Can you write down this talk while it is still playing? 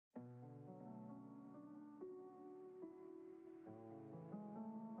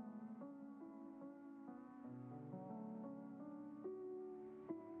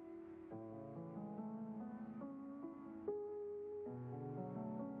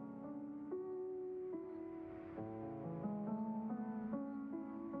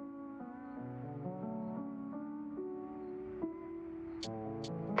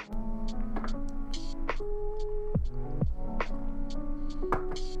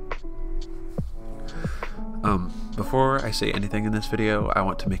Before I say anything in this video, I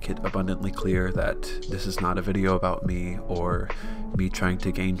want to make it abundantly clear that this is not a video about me or me trying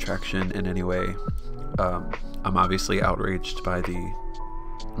to gain traction in any way. I'm obviously outraged by the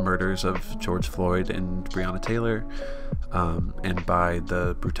murders of George Floyd and Breonna Taylor, and by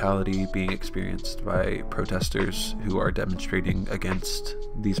the brutality being experienced by protesters who are demonstrating against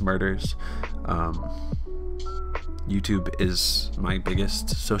these murders. YouTube is my biggest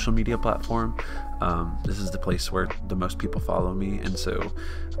social media platform. This is the place where the most people follow me, and so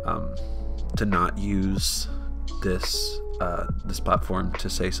to not use this platform to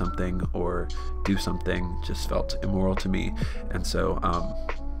say something or do something just felt immoral to me. And so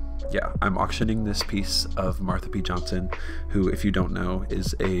yeah, I'm auctioning this piece of Martha P. Johnson, who, if you don't know,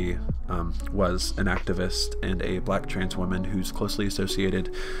 is was an activist and a Black trans woman who's closely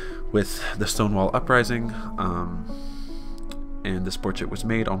associated with the Stonewall Uprising. And this portrait was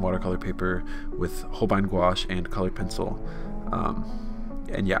made on watercolor paper with Holbein gouache and colored pencil.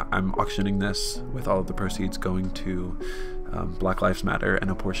 And yeah, I'm auctioning this with all of the proceeds going to Black Lives Matter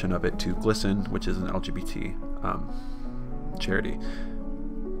and a portion of it to GLSEN, which is an LGBT charity.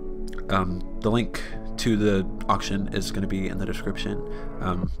 The link to the auction is going to be in the description.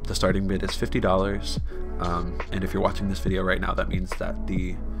 The starting bid is $50, and if you're watching this video right now, that means that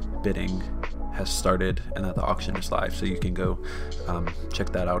the bidding has started and that the auction is live, so you can go check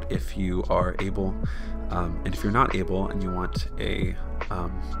that out if you are able. And if you're not able and you want a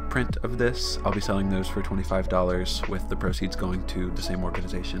print of this, I'll be selling those for $25, with the proceeds going to the same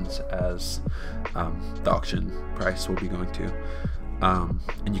organizations as the auction price will be going to.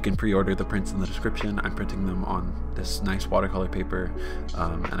 And you can pre-order the prints in the description. I'm printing them on this nice watercolor paper,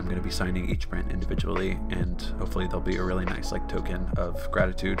 and I'm going to be signing each print individually, and hopefully they'll be a really nice token of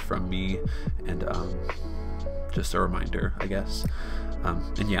gratitude from me, and just a reminder, I guess.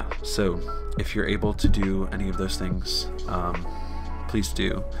 And yeah, so if you're able to do any of those things, please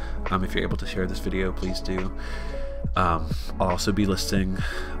do. If you're able to share this video, please do. I'll be listing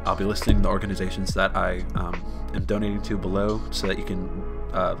the organizations that I am donating to below, so that you can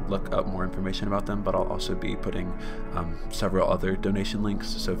look up more information about them, but I'll also be putting several other donation links,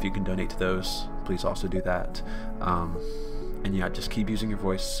 so if you can donate to those, please also do that. And yeah, just keep using your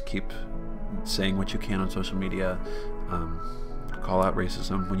voice, keep saying what you can on social media, call out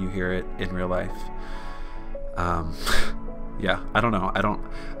racism when you hear it in real life. Yeah, I don't know. I don't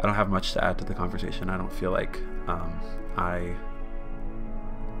have much to add to the conversation. I don't feel like I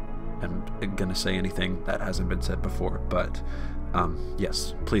am gonna say anything that hasn't been said before, but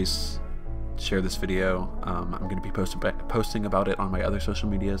yes, please share this video. I'm gonna be posting about it on my other social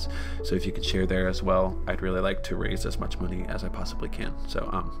medias, so if you could share there as well, I'd really like to raise as much money as I possibly can.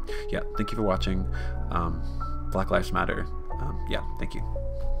 So yeah, thank you for watching. Black Lives Matter. Yeah, thank you.